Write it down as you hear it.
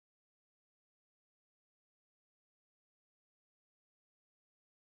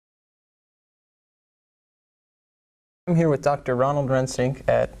I'm here with Dr. Ronald Rensink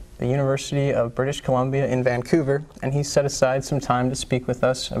at the University of British Columbia in Vancouver, and he set aside some time to speak with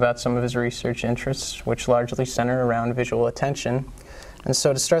us about some of his research interests, which largely center around visual attention. And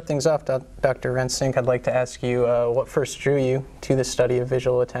so to start things off, Dr. Rensink, I'd like to ask you what first drew you to the study of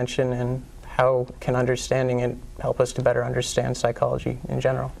visual attention, and how can understanding it help us to better understand psychology in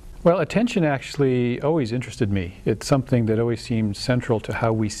general? Well, attention actually always interested me. It's something that always seemed central to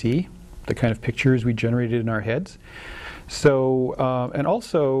how we see, the kind of pictures we generated in our heads. So, and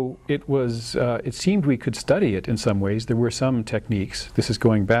also it seemed we could study it in some ways. There were some techniques. This is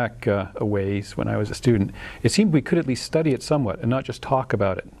going back a ways when I was a student. It seemed we could at least study it somewhat and not just talk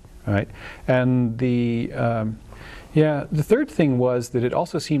about it, right? And the third thing was that it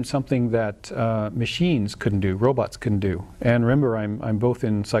also seemed something that machines couldn't do, robots couldn't do. And remember, I'm both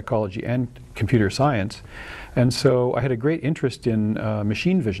in psychology and computer science, and so I had a great interest in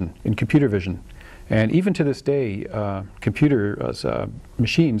machine vision, in computer vision. And even to this day,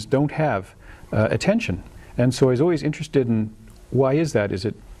 machines don't have attention. And so I was always interested in why is that? Is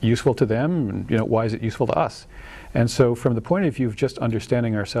it useful to them? And, why is it useful to us? And so from the point of view of just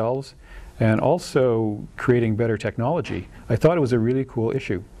understanding ourselves and also creating better technology, I thought it was a really cool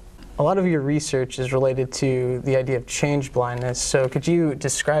issue. A lot of your research is related to the idea of change blindness. So could you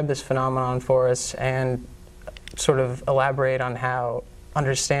describe this phenomenon for us and sort of elaborate on how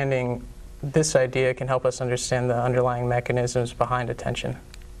understanding this idea can help us understand the underlying mechanisms behind attention?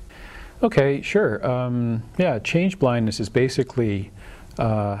 Okay, sure. Change blindness is basically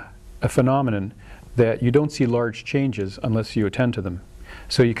a phenomenon that you don't see large changes unless you attend to them.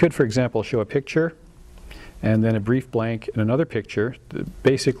 So you could, for example, show a picture and then a brief blank in another picture,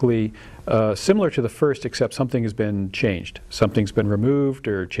 basically similar to the first, except something has been changed. Something's been removed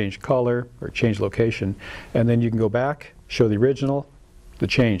or changed color or changed location, and then you can go back, show the original, the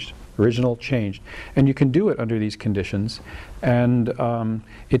changed. Original, changed. And you can do it under these conditions, and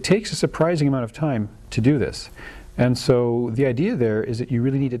it takes a surprising amount of time to do this. And so the idea there is that you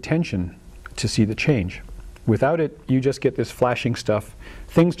really need attention to see the change. Without it, you just get this flashing stuff.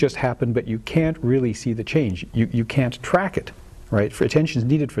 Things just happen, but you can't really see the change. You can't track it, right? Attention is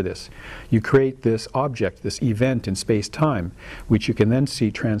needed for this. You create this object, this event in space-time, which you can then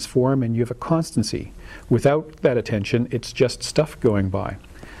see transform, and you have a constancy. Without that attention, it's just stuff going by.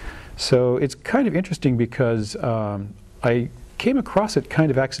 So it's kind of interesting because I came across it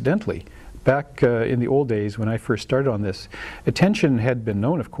kind of accidentally. Back in the old days when I first started on this, attention had been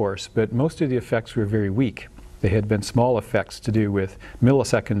known, of course, but most of the effects were very weak. They had been small effects to do with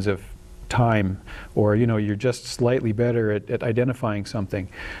milliseconds of time, or you're just slightly better at identifying something.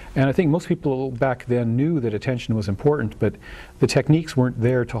 And I think most people back then knew that attention was important, but the techniques weren't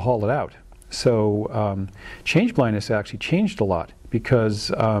there to haul it out. So change blindness actually changed a lot because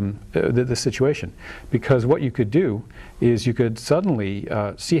the situation. Because what you could do is you could suddenly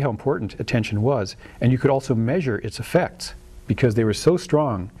see how important attention was, and you could also measure its effects because they were so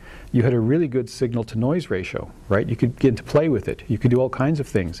strong. You had a really good signal-to-noise ratio, right? You could get to play with it. You could do all kinds of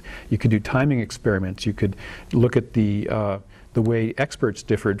things. You could do timing experiments. You could look at the way experts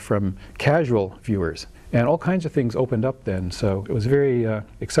differed from casual viewers. And all kinds of things opened up then. So it was a very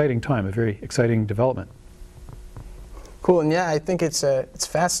exciting time, a very exciting development. Cool, and yeah, I think it's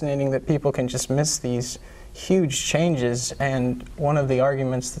fascinating that people can just miss these huge changes, and one of the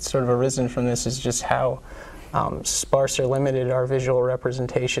arguments that's sort of arisen from this is just how sparse or limited our visual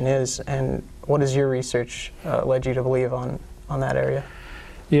representation is. And what has your research led you to believe on that area?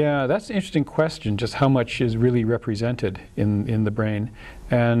 Yeah, that's an interesting question, just how much is really represented in the brain.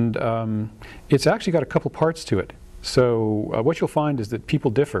 And it's actually got a couple parts to it. So what you'll find is that people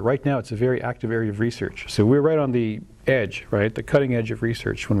differ. Right now it's a very active area of research. So we're right on the edge, right, the cutting edge of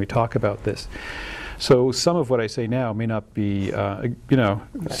research when we talk about this. So some of what I say now may not be,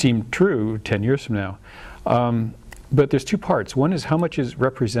 seem true 10 years from now. But there's two parts. One is how much is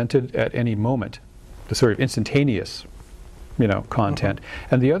represented at any moment, the sort of instantaneous content.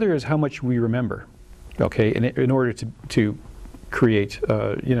 And the other is how much we remember, okay, in order to create,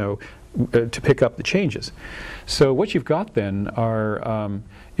 to pick up the changes. So what you've got then are,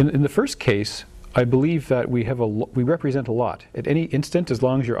 in the first case, I believe that we represent a lot. At any instant, as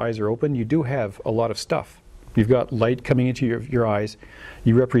long as your eyes are open, you do have a lot of stuff. You've got light coming into your eyes.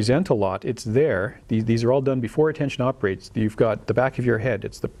 You represent a lot. It's there. These are all done before attention operates. You've got the back of your head.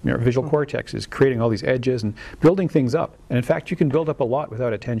 It's the visual cortex is creating all these edges and building things up. And in fact, you can build up a lot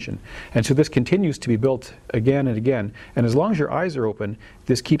without attention. And so this continues to be built again and again. And as long as your eyes are open,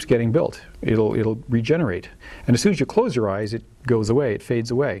 this keeps getting built. It'll regenerate. And as soon as you close your eyes, it goes away, it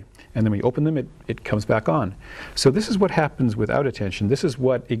fades away. And then when you open them, it comes back on. So this is what happens without attention. This is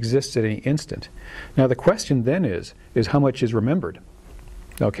what exists at any instant. Now the question then is how much is remembered?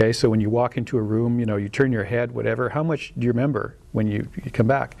 Okay, so when you walk into a room, you turn your head, whatever, how much do you remember when you come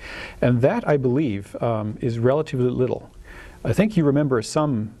back? And that, I believe, is relatively little. I think you remember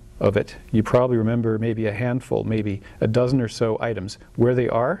some of it. You probably remember maybe a handful, maybe a dozen or so items, where they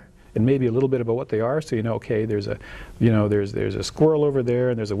are, and maybe a little bit about what they are, so okay, there's a, there's a squirrel over there,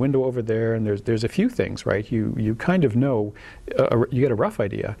 and there's a window over there, and there's a few things, right? You kind of know, you get a rough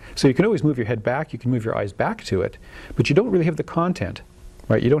idea. So you can always move your head back, you can move your eyes back to it, but you don't really have the content,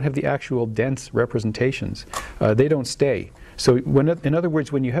 right? You don't have the actual dense representations. They don't stay. So in other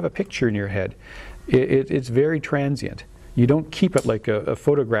words, when you have a picture in your head, it's very transient. You don't keep it like a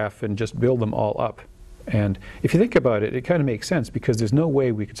photograph and just build them all up. And if you think about it, it kind of makes sense, because there's no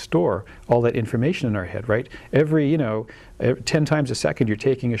way we could store all that information in our head, right? Every 10 times a second you're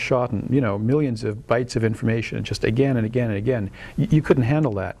taking a shot and, millions of bytes of information just again and again and again. You couldn't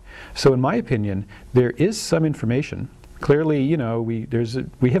handle that. So in my opinion, there is some information. Clearly,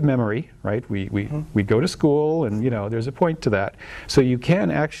 we have memory, right? We go to school, and there's a point to that. So you can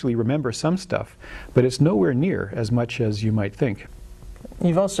actually remember some stuff, but it's nowhere near as much as you might think.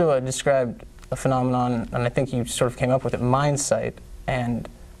 You've also described a phenomenon, and I think you sort of came up with it, mindsight. And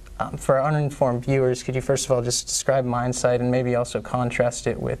for our uninformed viewers, could you first of all just describe mindsight and maybe also contrast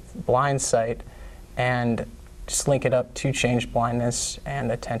it with blindsight, and just link it up to change blindness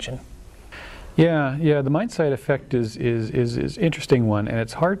and attention? Yeah, the mindsight effect is interesting one, and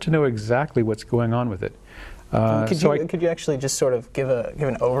it's hard to know exactly what's going on with it. Could you actually just sort of give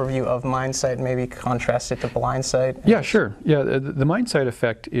an overview of mindsight and maybe contrast it to blindsight? Yeah, sure. Yeah, the mindsight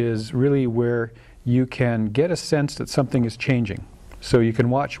effect is really where you can get a sense that something is changing. So you can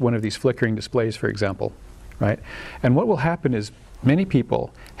watch one of these flickering displays, for example, right? And what will happen is many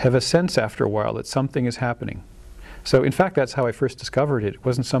people have a sense after a while that something is happening. So in fact, that's how I first discovered it. It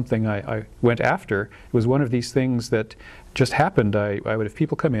wasn't something I went after. It was one of these things that just happened. I would have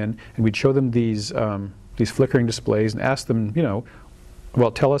people come in, and we'd show them these flickering displays and ask them,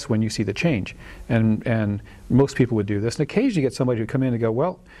 well, tell us when you see the change. And most people would do this. And occasionally you get somebody who come in and go,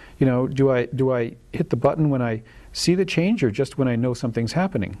 well, do I hit the button when I see the change, or just when I know something's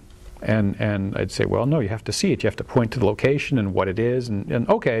happening? And I'd say, well, no, you have to see it. You have to point to the location and what it is, and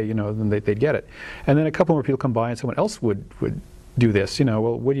okay, then they'd get it. And then a couple more people come by, and someone else would do this.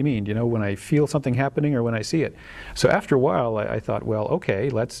 Well, what do you mean? When I feel something happening or when I see it? So after a while, I thought, well,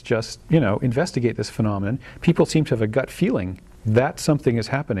 okay, let's just, investigate this phenomenon. People seem to have a gut feeling that something is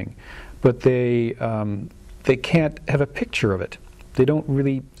happening, but they can't have a picture of it. They don't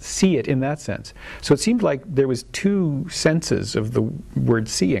really see it in that sense. So it seemed like there was two senses of the word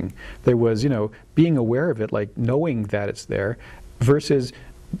seeing. There was, being aware of it, like knowing that it's there, versus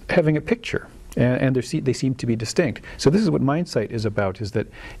having a picture. And they seem to be distinct. So this is what mindsight is about, is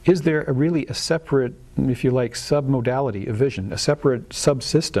there really a separate, if you like, submodality of vision, a separate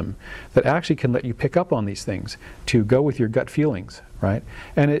subsystem that actually can let you pick up on these things to go with your gut feelings, right?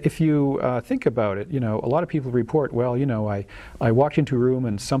 And if you think about it, a lot of people report, well, I walked into a room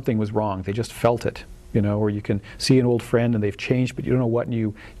and something was wrong. They just felt it. Or you can see an old friend and they've changed, but you don't know what, and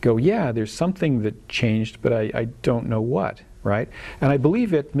you go, yeah, there's something that changed, but I don't know what. Right? And I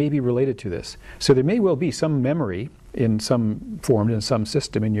believe it may be related to this. So there may well be some memory in some formed in some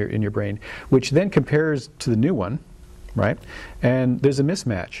system in your brain, which then compares to the new one, right? And there's a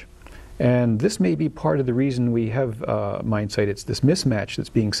mismatch. And this may be part of the reason we have mindsight. It's this mismatch that's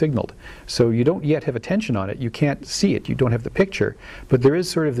being signaled. So you don't yet have attention on it. You can't see it. You don't have the picture. But there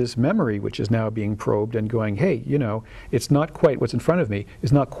is sort of this memory which is now being probed and going, hey, it's not quite what's in front of me,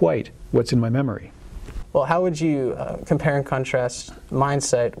 is not quite what's in my memory. Well, how would you compare and contrast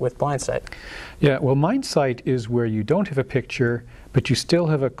mindsight with blindsight? Yeah, well, mindsight is where you don't have a picture, but you still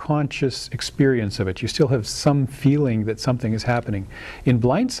have a conscious experience of it. You still have some feeling that something is happening. In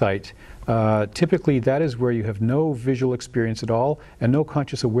blindsight, typically that is where you have no visual experience at all and no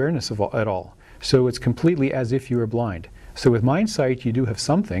conscious awareness at all. So it's completely as if you were blind. So with mindsight, you do have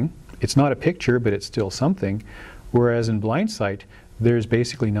something. It's not a picture, but it's still something. Whereas in blindsight, there's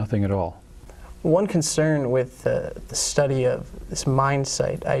basically nothing at all. One concern with the study of this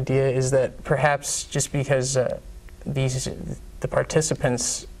mindsight idea is that perhaps just because the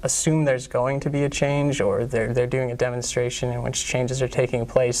participants assume there's going to be a change, or they're doing a demonstration in which changes are taking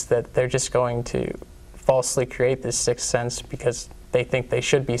place, that they're just going to falsely create this sixth sense because they think they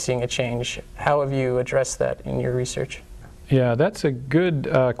should be seeing a change. How have you addressed that in your research? Yeah, that's a good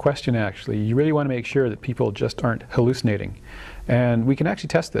question, actually. You really want to make sure that people just aren't hallucinating. And we can actually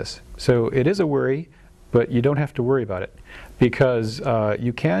test this. So it is a worry. but you don't have to worry about it, because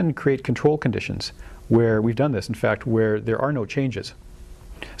you can create control conditions where we've done this, in fact, where there are no changes.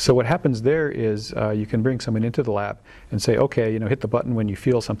 So what happens there is you can bring someone into the lab and say, okay, hit the button when you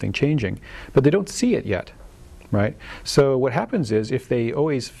feel something changing, but they don't see it yet, right? So what happens is, if they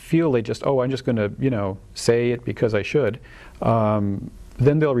always feel they just, oh, I'm just going to, say it because I should,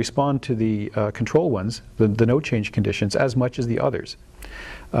 then they'll respond to the control ones, the no change conditions, as much as the others.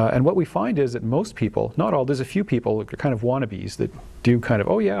 And what we find is that most people, not all, there's a few people who are kind of wannabes that do kind of,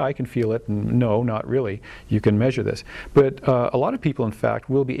 oh yeah, I can feel it, and no, not really, you can measure this. But a lot of people, in fact,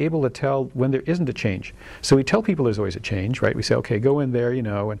 will be able to tell when there isn't a change. So we tell people there's always a change, right? We say, okay, go in there,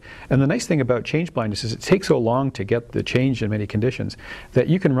 and the nice thing about change blindness is it takes so long to get the change in many conditions that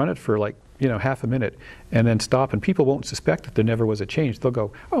you can run it for like, half a minute and then stop, and people won't suspect that there never was a change. They'll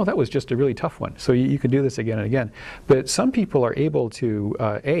go, oh, that was just a really tough one. So you can do this again and again. But some people are able to,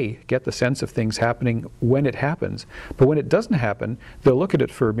 get the sense of things happening when it happens. But when it doesn't happen, they'll look at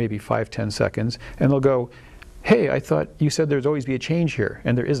it for maybe 5-10 seconds, and they'll go, hey, I thought you said there's always be a change here,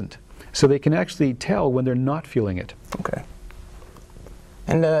 and there isn't. So they can actually tell when they're not feeling it. Okay.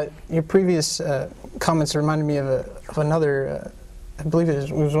 And your previous comments reminded me of another, I believe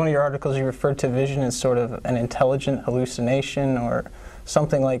it was one of your articles, you referred to vision as sort of an intelligent hallucination or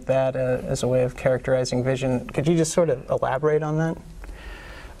something like that as a way of characterizing vision. Could you just sort of elaborate on that?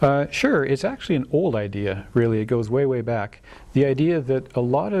 Sure. It's actually an old idea, really. It goes way, way back. The idea that a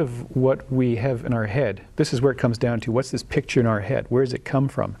lot of what we have in our head, this is where it comes down to, what's this picture in our head? Where does it come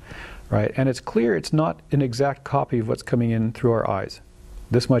from? Right? And it's clear it's not an exact copy of what's coming in through our eyes.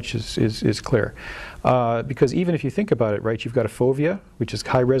 This much is clear. Because even if you think about it, right, you've got a fovea, which is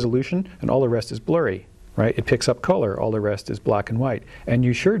high resolution, and all the rest is blurry, right? It picks up color, all the rest is black and white. And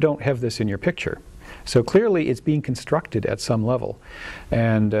you sure don't have this in your picture. So clearly it's being constructed at some level.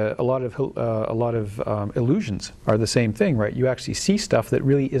 And a lot of illusions are the same thing, right? You actually see stuff that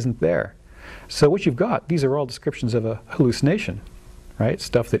really isn't there. So what you've got, these are all descriptions of a hallucination. Right?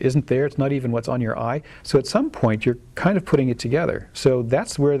 Stuff that isn't there, it's not even what's on your eye. So at some point you're kind of putting it together. So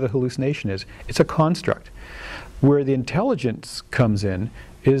that's where the hallucination is. It's a construct. Where the intelligence comes in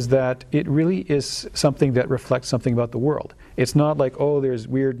is that it really is something that reflects something about the world. It's not like, oh, there's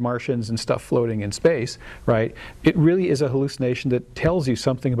weird Martians and stuff floating in space, right? It really is a hallucination that tells you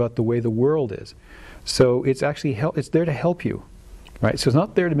something about the way the world is. So it's actually it's there to help you. Right? So it's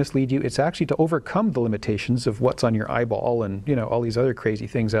not there to mislead you, it's actually to overcome the limitations of what's on your eyeball and all these other crazy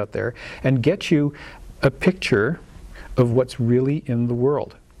things out there, and get you a picture of what's really in the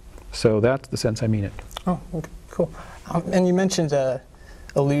world. So that's the sense I mean it. Oh, okay, cool. And you mentioned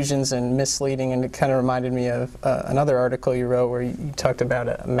illusions and misleading, and it kind of reminded me of another article you wrote where you talked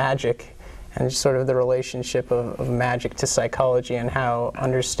about magic and just sort of the relationship of magic to psychology, and how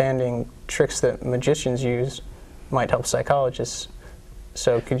understanding tricks that magicians use might help psychologists.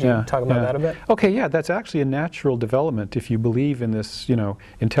 So could you talk about that a bit? Okay, yeah, that's actually a natural development if you believe in this,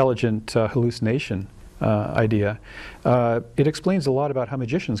 intelligent hallucination idea. It explains a lot about how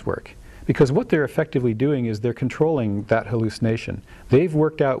magicians work. Because what they're effectively doing is they're controlling that hallucination. They've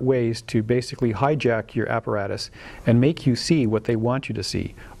worked out ways to basically hijack your apparatus and make you see what they want you to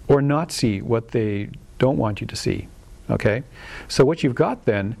see, or not see what they don't want you to see. Okay? So what you've got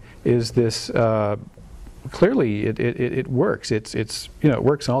then is this clearly it works. It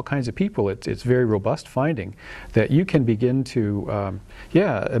works on all kinds of people. It's very robust finding that you can begin to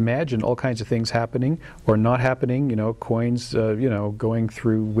imagine all kinds of things happening or not happening, coins going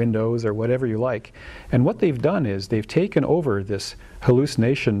through windows or whatever you like. And what they've done is they've taken over this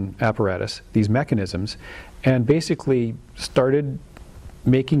hallucination apparatus, these mechanisms, and basically started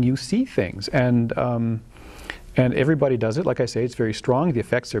making you see things. And everybody does it. Like I say, it's very strong. The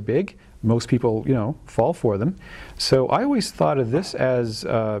effects are big. Most people, fall for them. So I always thought of this as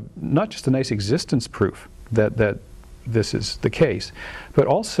not just a nice existence proof that this is the case, but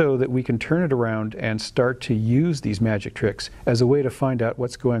also that we can turn it around and start to use these magic tricks as a way to find out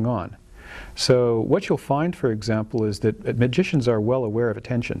what's going on. So what you'll find, for example, is that magicians are well aware of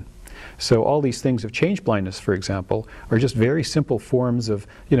attention. So all these things of change blindness, for example, are just very simple forms of,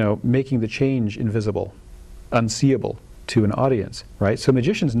 making the change invisible, unseeable to an audience, right? So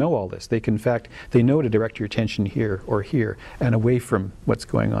magicians know all this. They can, in fact, they know to direct your attention here or here and away from what's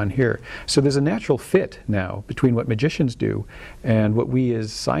going on here. So there's a natural fit now between what magicians do and what we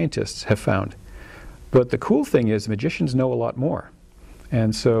as scientists have found. But the cool thing is magicians know a lot more.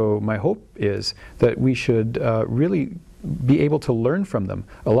 And so my hope is that we should really be able to learn from them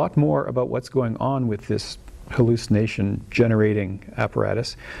a lot more about what's going on with this hallucination generating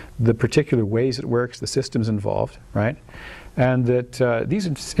apparatus, the particular ways it works, the systems involved, right? and that these,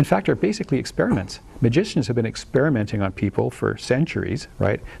 in fact, are basically experiments. Magicians have been experimenting on people for centuries,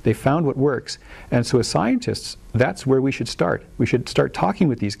 right? They found what works, and so as scientists, that's where we should start. We should start talking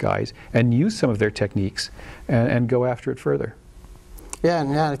with these guys and use some of their techniques and go after it further.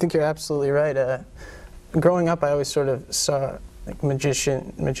 Yeah, I think you're absolutely right. Growing up, I always sort of saw like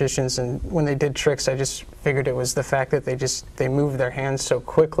magicians, and when they did tricks, I just figured it was the fact that they moved their hands so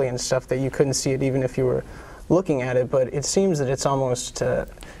quickly and stuff that you couldn't see it even if you were looking at it. But it seems that it's almost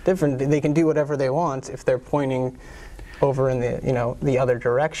different. They can do whatever they want if they're pointing over in the the other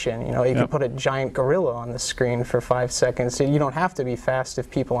direction. You can put a giant gorilla on the screen for 5 seconds. So you don't have to be fast if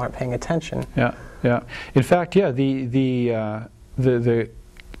people aren't paying attention. Yeah, yeah. In fact, yeah, the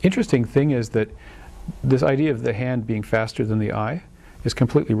interesting thing is that this idea of the hand being faster than the eye is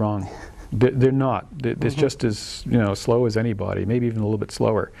completely wrong. They're not. It's just as slow as anybody, maybe even a little bit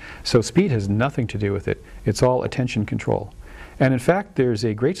slower. So speed has nothing to do with it. It's all attention control. And in fact, there's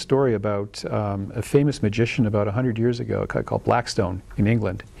a great story about a famous magician about 100 years ago, a guy called Blackstone in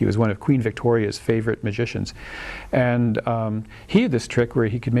England. He was one of Queen Victoria's favorite magicians. And he had this trick where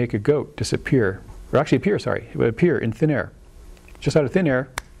he could make a goat disappear, or actually appear, sorry, it would appear in thin air. Just out of thin air,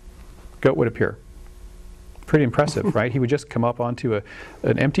 goat would appear. Pretty impressive, right? He would just come up onto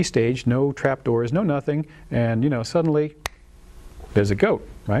an empty stage, no trapdoors, no nothing, and suddenly there's a goat,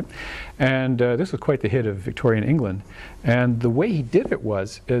 right? And this was quite the hit of Victorian England. And the way he did it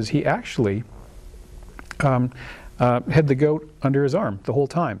was he actually had the goat under his arm the whole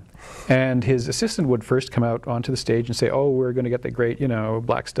time. And his assistant would first come out onto the stage and say, oh, we're going to get the great,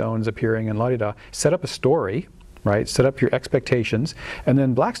 Blackstone's appearing and la-di-da. Set up a story, right? Set up your expectations, and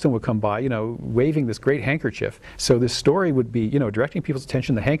then Blackstone would come by, waving this great handkerchief. So this story would be, directing people's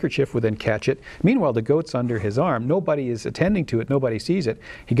attention. The handkerchief would then catch it. Meanwhile, the goat's under his arm. Nobody is attending to it. Nobody sees it.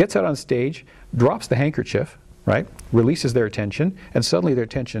 He gets out on stage, drops the handkerchief, right? Releases their attention, and suddenly their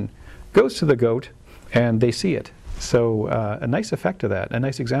attention goes to the goat, and they see it. So a nice effect of that, a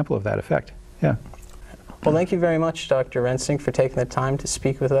nice example of that effect. Yeah. Well, thank you very much, Dr. Rensink, for taking the time to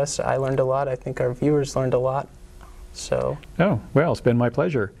speak with us. I learned a lot. I think our viewers learned a lot. So. Oh, well, it's been my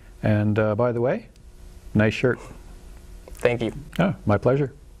pleasure. And by the way, nice shirt. Thank you. Oh, my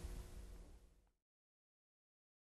pleasure.